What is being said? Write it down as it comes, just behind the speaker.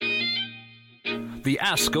The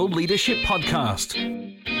ASCL Leadership Podcast.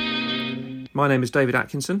 My name is David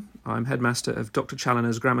Atkinson. I'm headmaster of Dr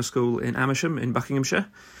Challoner's Grammar School in Amersham in Buckinghamshire.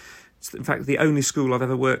 It's in fact the only school I've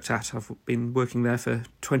ever worked at. I've been working there for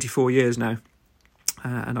 24 years now.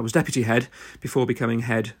 And I was deputy head before becoming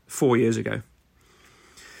head 4 years ago.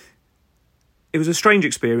 It was a strange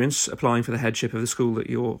experience applying for the headship of the school that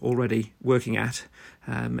you're already working at.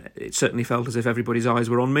 It certainly felt as if everybody's eyes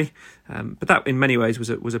were on me, but that in many ways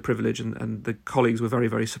was a privilege, and the colleagues were very,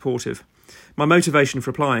 very supportive. My motivation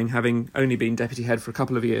for applying, having only been deputy head for a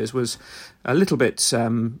couple of years, was a little bit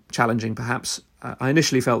challenging perhaps. I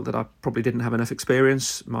initially felt that I probably didn't have enough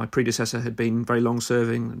experience. My predecessor had been very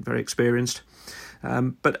long-serving and very experienced.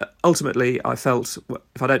 But ultimately I felt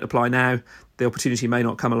if I don't apply now, the opportunity may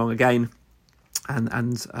not come along again.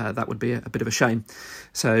 And that would be a bit of a shame.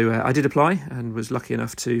 So I did apply and was lucky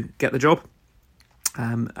enough to get the job.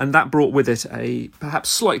 And that brought with it a perhaps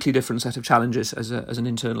slightly different set of challenges as an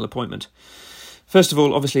internal appointment. First of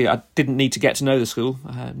all, obviously, I didn't need to get to know the school.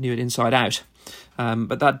 I knew it inside out.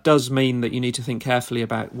 But that does mean that you need to think carefully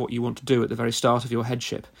about what you want to do at the very start of your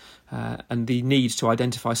headship. And the need to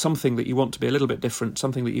identify something that you want to be a little bit different,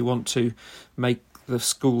 something that you want to make the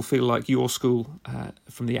school feel like your school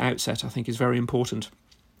from the outset, I think is very important.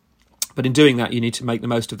 But in doing that, you need to make the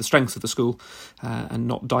most of the strengths of the school and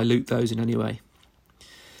not dilute those in any way.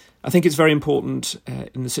 I think it's very important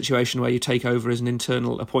in the situation where you take over as an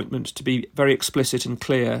internal appointment to be very explicit and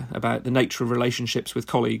clear about the nature of relationships with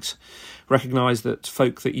colleagues. Recognise that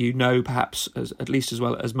folk that you know perhaps at least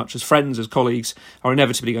as much as friends as colleagues are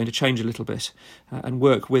inevitably going to change a little bit and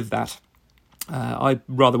work with that. I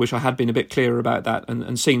rather wish I had been a bit clearer about that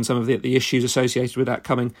and seen some of the issues associated with that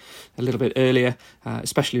coming a little bit earlier,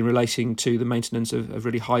 especially in relating to the maintenance of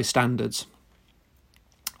really high standards.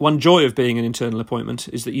 One joy of being an internal appointment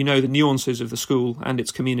is that you know the nuances of the school and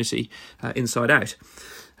its community inside out.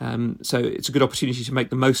 So it's a good opportunity to make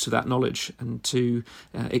the most of that knowledge and to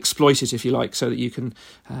exploit it, if you like, so that you can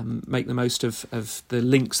make the most of the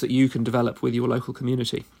links that you can develop with your local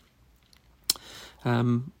community.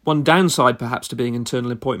 One downside perhaps to being an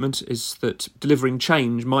internal appointment is that delivering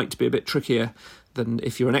change might be a bit trickier than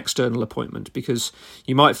if you're an external appointment, because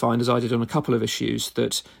you might find, as I did on a couple of issues,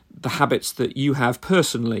 that the habits that you have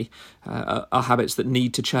personally are habits that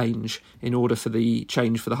need to change in order for the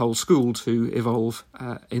change for the whole school to evolve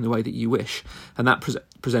in the way that you wish. And that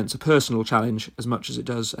presents a personal challenge as much as it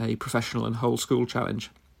does a professional and whole school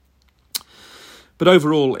challenge. But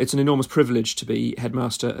overall, it's an enormous privilege to be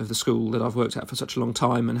headmaster of the school that I've worked at for such a long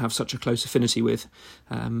time and have such a close affinity with.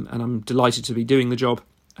 And I'm delighted to be doing the job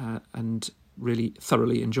and really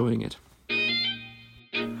thoroughly enjoying it.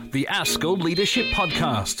 The ASCL Leadership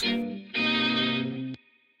Podcast.